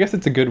strange, but I guess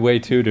it's a good way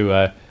too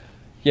to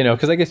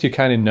because I guess you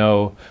kind of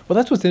know. Well,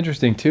 that's what's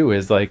interesting too,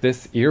 is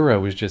this era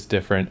was just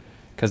different.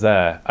 Because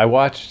I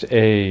watched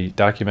a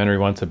documentary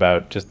once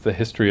about just the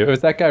history. It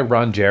was that guy,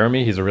 Ron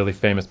Jeremy. He's a really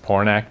famous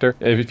porn actor.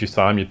 If you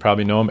saw him, you'd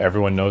probably know him.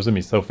 Everyone knows him.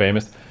 He's so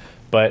famous.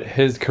 But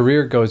his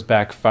career goes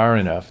back far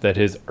enough that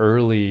his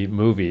early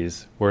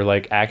movies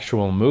were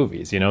actual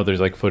movies.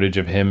 There's footage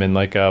of him in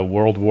a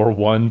World War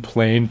I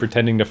plane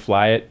pretending to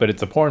fly it, but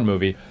it's a porn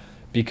movie.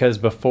 Because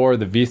before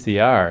the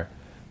VCR,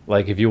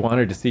 if you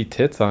wanted to see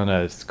tits on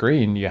a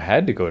screen, you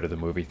had to go to the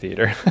movie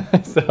theater.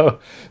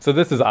 So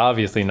this is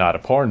obviously not a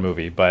porn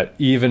movie, but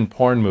even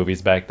porn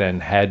movies back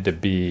then had to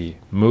be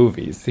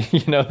movies. They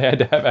had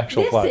to have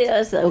actual plots.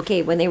 This is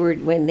okay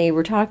when they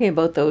were talking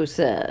about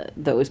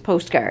those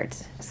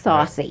postcards.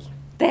 Saucy.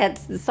 Right.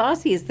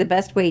 Saucy is the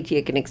best way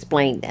you can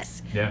explain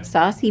this. Yeah.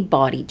 Saucy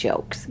body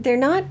jokes. They're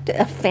not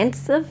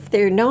offensive.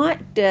 They're not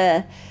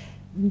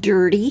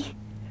dirty.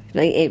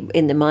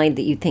 In the mind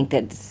that you think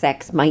that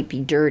sex might be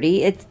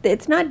dirty,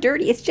 it's not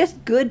dirty. It's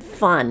just good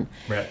fun,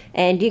 right?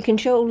 And you can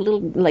show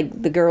little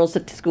the girls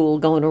at the school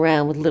going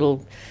around with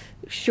little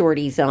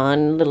shorties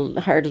on,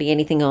 hardly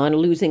anything on,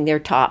 losing their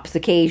tops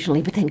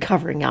occasionally, but then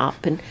covering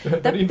up, and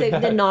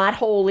the knot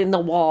hole in the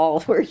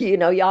wall where you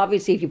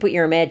obviously if you put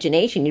your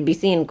imagination, you'd be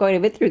seeing quite a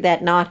bit through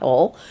that knot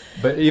hole.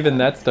 But even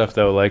that stuff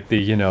though,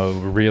 the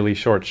really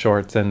short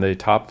shorts and the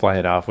top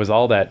flying off, was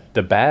all that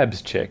the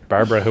Babs chick,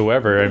 Barbara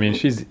whoever. I mean,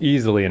 she's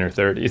easily in her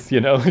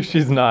 30s.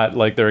 She's not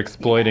they're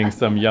exploiting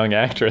some young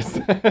actress.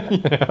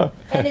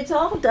 And it's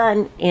all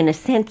done in a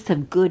sense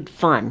of good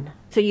fun.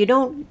 So you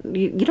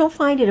don't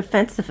find it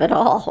offensive at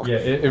all. Yeah,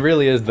 it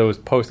really is. Those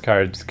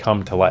postcards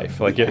come to life.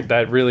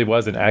 That really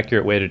was an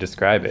accurate way to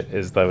describe it.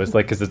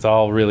 Because it's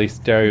all really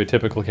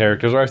stereotypical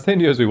characters. Or I was saying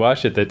to you as we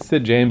watched it that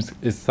Sid James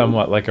is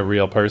somewhat like a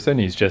real person.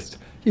 He's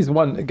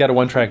got a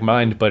one-track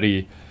mind, but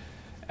he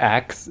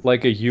acts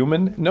like a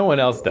human. No one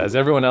else does.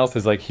 Everyone else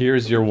is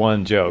here's your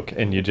one joke,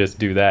 and you just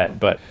do that.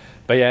 But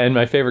yeah, and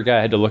my favorite guy,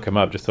 I had to look him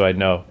up just so I'd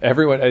know.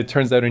 It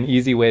turns out an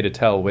easy way to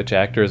tell which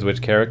actor is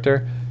which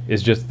character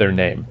is just their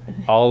name.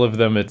 All of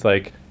them, it's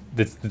like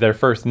it's their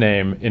first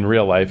name in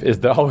real life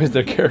is always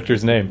their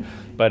character's name.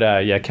 But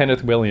yeah,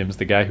 Kenneth Williams,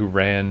 the guy who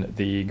ran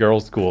the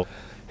girls' school,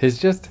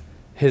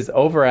 his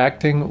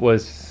overacting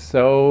was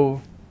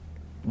so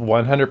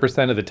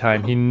 100% of the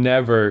time, he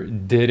never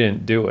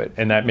didn't do it,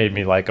 and that made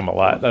me like him a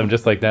lot. I'm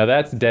just like, now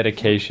that's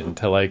dedication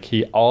to, like,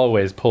 he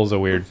always pulls a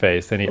weird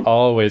face and he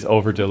always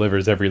over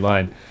delivers every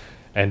line,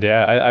 and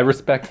yeah, I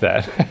respect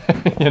that.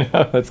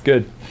 That's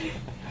good.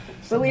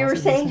 But we were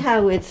saying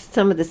how it's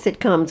some of the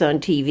sitcoms on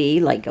TV,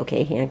 like,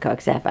 okay,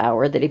 Hancock's Half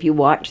Hour, that if you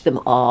watch them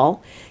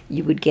all,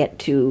 you would get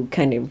to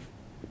kind of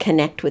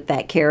connect with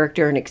that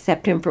character and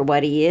accept him for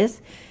what he is.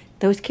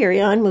 Those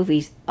Carry On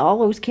movies, all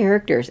those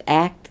characters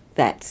act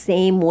that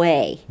same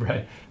way,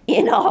 right,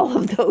 in all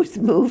of those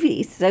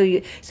movies.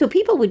 So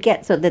people would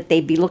get so that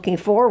they'd be looking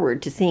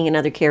forward to seeing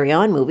another Carry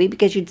On movie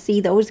because you'd see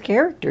those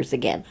characters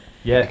again.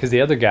 Yeah, because the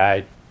other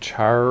guy,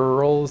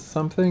 Charlie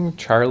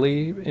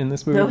in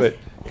this movie, but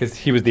because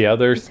he was the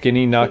other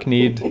skinny,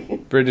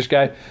 knock-kneed British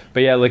guy.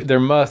 But yeah, like there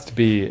must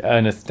be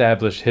an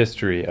established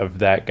history of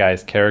that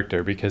guy's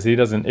character, because he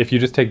doesn't, if you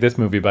just take this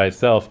movie by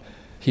itself,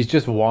 he's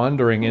just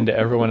wandering into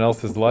everyone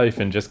else's life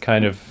and just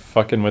kind of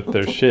fucking with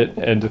their shit,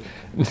 and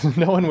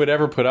no one would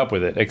ever put up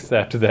with it,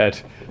 except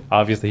that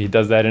obviously he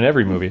does that in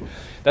every movie.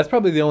 That's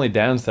probably the only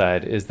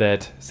downside, is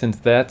that since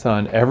that's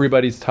on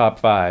everybody's top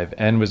 5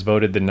 and was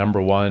voted the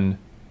 #1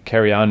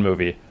 Carry On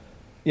movie,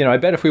 I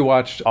bet if we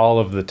watched all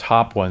of the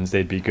top ones,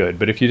 they'd be good.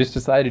 But if you just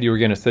decided you were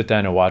going to sit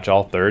down and watch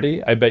all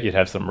 30, I bet you'd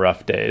have some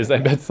rough days. I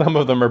bet some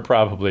of them are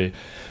probably...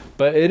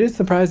 But it is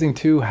surprising,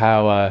 too,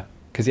 how...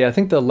 Because, I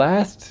think the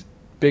last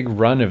big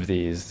run of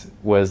these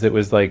was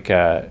like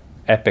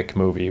Epic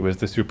movie was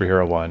the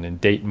superhero one,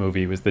 and Date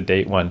movie was the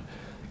date one,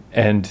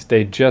 and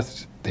they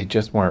just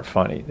weren't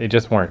funny. They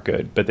just weren't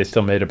good, but they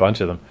still made a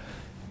bunch of them.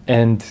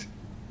 And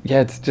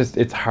yeah,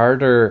 it's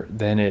harder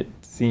than it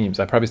seems.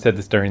 I probably said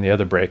this during the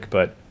other break,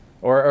 but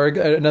or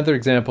another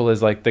example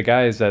is like the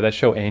guys that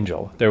show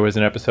Angel. There was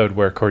an episode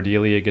where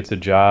Cordelia gets a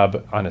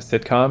job on a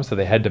sitcom, so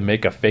they had to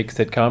make a fake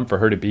sitcom for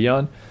her to be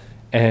on.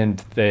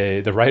 And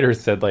the writers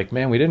said, like,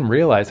 man, we didn't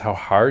realize how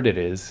hard it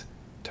is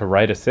to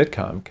write a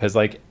sitcom, because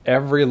like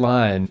every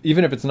line,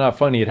 even if it's not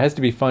funny, it has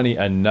to be funny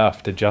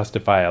enough to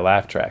justify a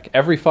laugh track.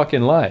 Every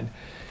fucking line.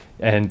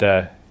 And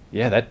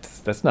yeah,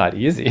 that's not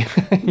easy.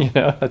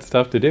 That's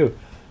tough to do.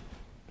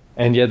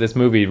 And yeah, this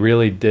movie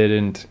really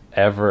didn't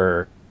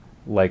ever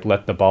like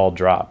let the ball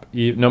drop.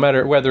 No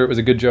matter whether it was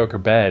a good joke or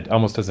bad,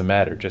 almost doesn't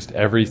matter. Just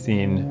every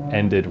scene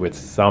ended with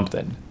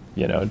something,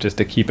 just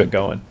to keep it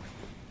going.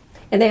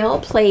 And they all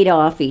played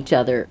off each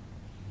other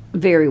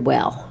very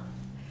well.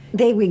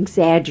 They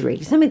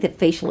exaggerated. Some of the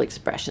facial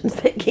expressions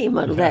that came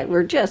out of that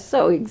were just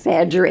so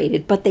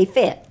exaggerated, but they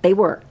fit. They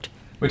worked.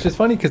 Which is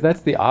funny, because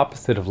that's the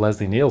opposite of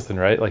Leslie Nielsen,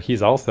 right? Like,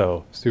 he's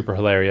also super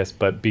hilarious,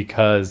 but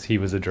because he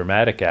was a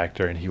dramatic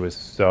actor and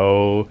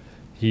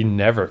he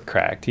never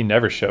cracked. He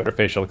never showed a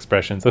facial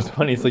expression. So it's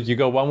funny. It's like you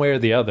go one way or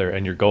the other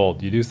and you're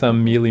gold. You do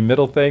some mealy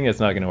middle thing, it's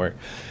not going to work.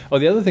 Oh,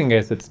 the other thing,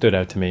 guys, that stood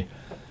out to me,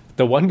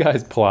 the one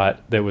guy's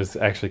plot that was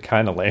actually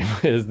kind of lame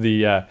is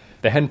the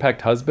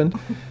henpecked husband,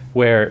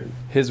 where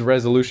his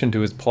resolution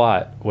to his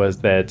plot was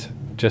that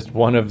just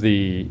one of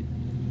the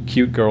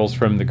cute girls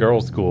from the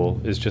girls'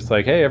 school is just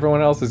like, hey,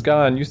 everyone else is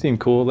gone, you seem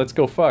cool, let's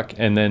go fuck.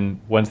 And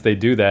then once they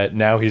do that,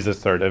 now he's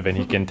assertive and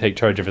he can take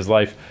charge of his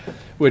life,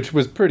 which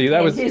was pretty.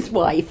 That was his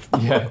wife.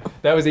 Yeah,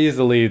 that was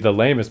easily the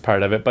lamest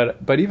part of it.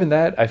 But even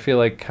that, I feel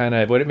like kind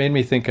of what it made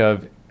me think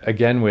of,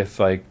 again, with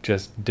like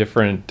just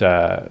different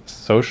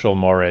social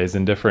mores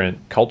in different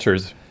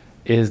cultures,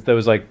 is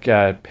those like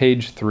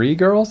page 3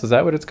 girls. Is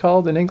that what it's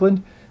called in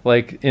England?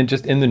 Like in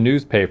the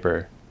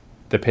newspaper,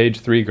 the page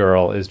 3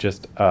 girl is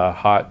just a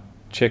hot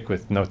chick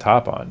with no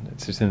top on.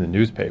 It's just in the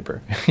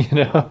newspaper.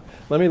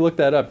 Let me look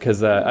that up,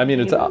 because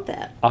it's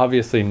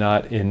obviously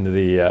not in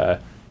the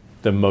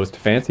most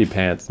fancy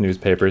pants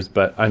newspapers,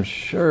 but I'm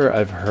sure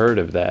I've heard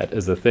of that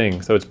as a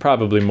thing. So it's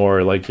probably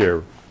more like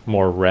your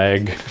more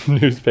rag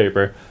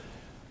newspaper.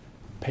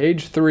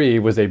 Page 3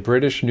 was a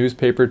British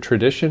newspaper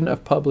tradition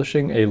of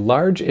publishing a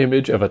large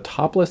image of a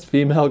topless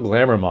female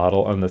glamour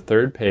model on the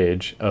third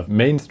page of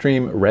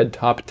mainstream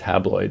red-top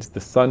tabloids. The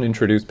Sun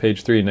introduced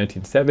Page 3 in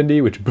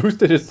 1970, which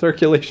boosted its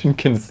circulation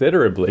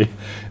considerably,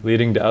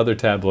 leading to other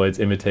tabloids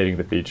imitating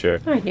the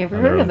feature. I never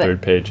heard of it.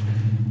 Third page.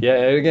 Yeah,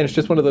 again, it's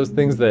just one of those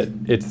things that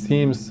it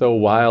seems so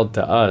wild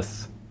to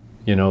us,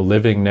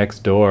 living next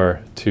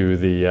door to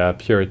the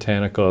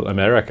puritanical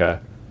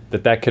America,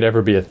 that could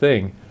ever be a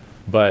thing.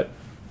 But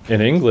in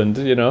England,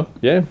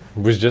 it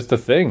was just a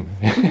thing.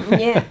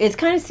 Yeah, it's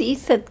kind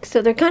of,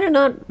 so they're kind of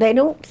not, they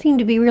don't seem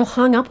to be real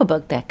hung up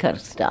about that kind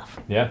of stuff.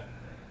 Yeah.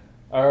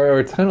 Or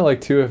it's kind of like,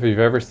 too, if you've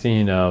ever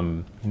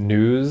seen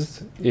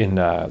news in,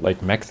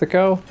 like,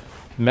 Mexico,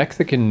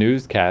 Mexican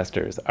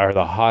newscasters are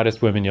the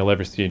hottest women you'll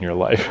ever see in your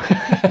life.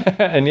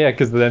 And yeah,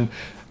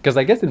 because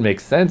I guess it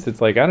makes sense. It's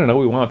like, I don't know,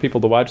 we want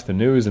people to watch the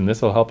news, and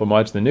this will help them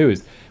watch the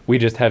news. We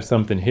just have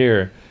something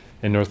here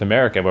in North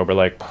America, where we're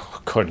like,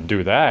 couldn't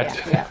do that.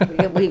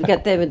 Yeah. We've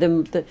got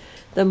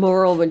the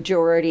moral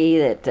majority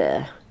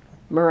that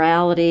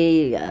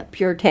morality,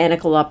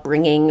 puritanical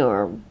upbringing,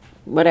 or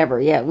whatever.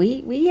 Yeah,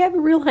 we have a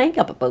real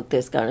hang-up about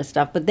this kind of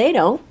stuff, but they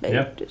don't. They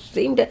just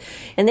seem to,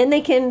 and then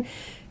they can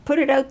put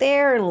it out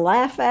there and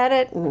laugh at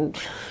it,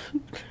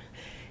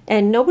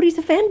 and nobody's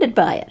offended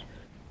by it.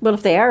 Well,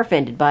 if they are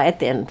offended by it,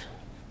 then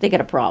they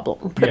got a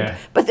problem.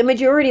 But the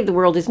majority of the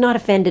world is not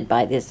offended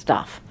by this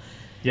stuff.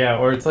 Yeah,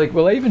 or it's like,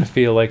 well, I even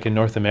feel like in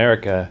North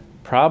America,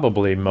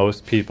 probably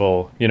most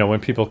people, when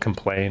people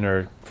complain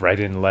or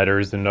write in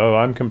letters and, oh,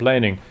 I'm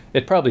complaining,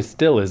 it probably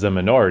still is a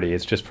minority.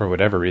 It's just for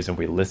whatever reason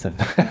we listen.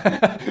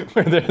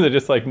 Where they're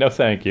just like, no,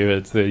 thank you.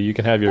 It's you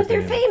can have your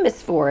opinion. But they're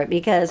famous for it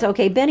because,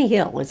 Benny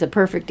Hill is a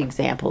perfect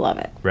example of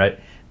it. Right.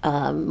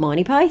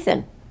 Monty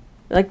Python.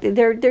 Like,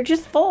 they're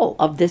just full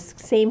of this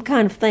same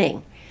kind of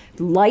thing.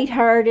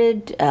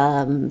 Lighthearted,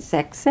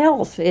 sex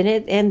sells in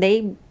it, and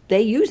they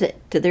use it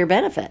to their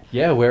benefit.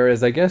 Yeah,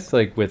 whereas I guess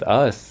like with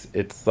us,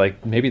 it's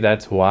like maybe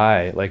that's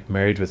why like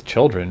Married with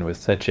Children was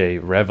such a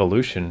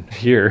revolution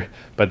here,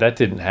 but that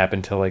didn't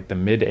happen till like the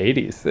mid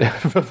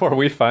 80s before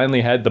we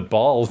finally had the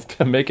balls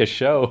to make a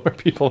show where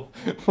people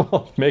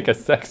will make a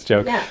sex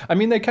joke. Yeah. I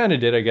mean, they kind of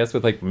did, I guess,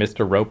 with like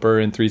Mr. Roper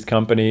and Three's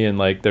Company, and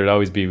like there'd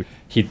always be,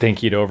 he'd think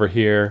he'd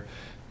overhear.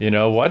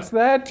 What's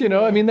that?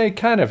 I mean, they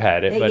kind of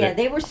had it. But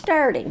they were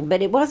starting,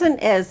 but it wasn't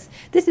as,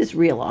 this is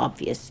real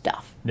obvious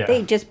stuff. Yeah.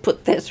 They just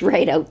put this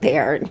right out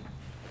there, and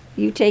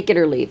you take it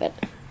or leave it.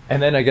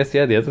 And then I guess, the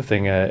other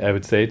thing I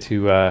would say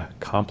to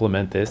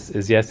complement this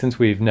is, since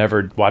we've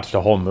never watched a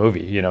whole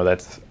movie,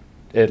 that's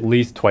at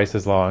least twice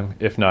as long,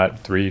 if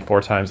not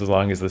 3-4 times as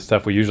long as the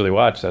stuff we usually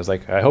watch. So I was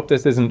like, I hope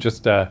this isn't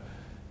just a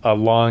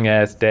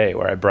long-ass day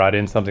where I brought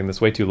in something that's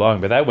way too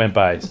long, but that went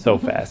by so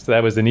fast.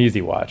 That was an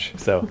easy watch,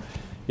 so...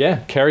 Yeah,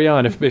 Carry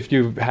On. If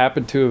you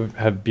happen to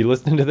be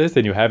listening to this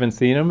and you haven't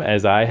seen them,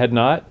 as I had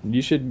not,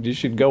 you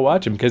should go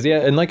watch them. Because,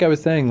 and like I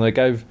was saying, like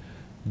I've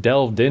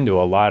delved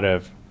into a lot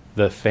of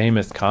the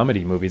famous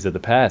comedy movies of the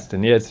past.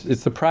 And,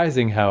 it's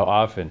surprising how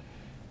often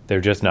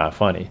they're just not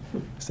funny.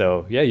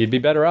 So, you'd be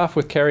better off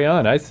with Carry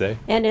On, I'd say.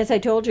 And as I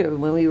told you,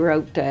 when we were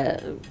out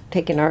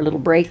taking our little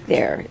break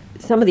there,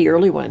 some of the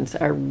early ones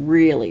are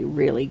really,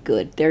 really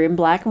good. They're in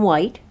black and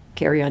white.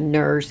 Carry On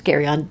Nurse,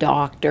 Carry On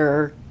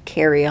Doctor,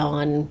 Carry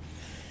On...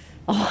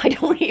 Oh, I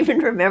don't even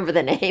remember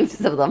the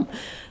names of them.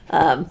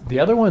 The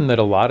other one that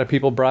a lot of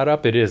people brought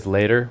up, it is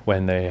later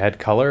when they had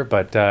color,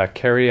 but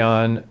Carry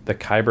On the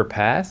Khyber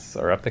Pass,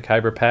 or Up the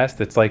Khyber Pass,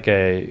 that's like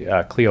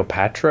a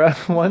Cleopatra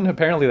one.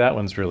 Apparently that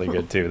one's really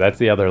good too. That's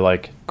the other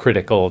like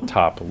critical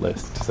top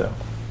list. So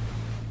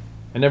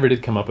I never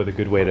did come up with a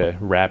good way to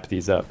wrap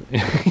these up.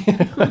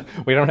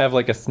 We don't have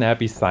like a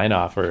snappy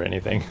sign-off or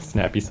anything,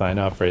 snappy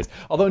sign-off phrase.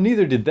 Although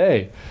neither did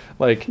they.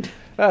 Like...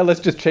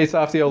 let's just chase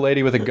off the old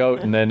lady with a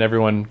goat, and then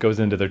everyone goes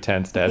into their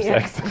tents to have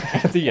sex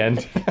at the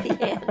end.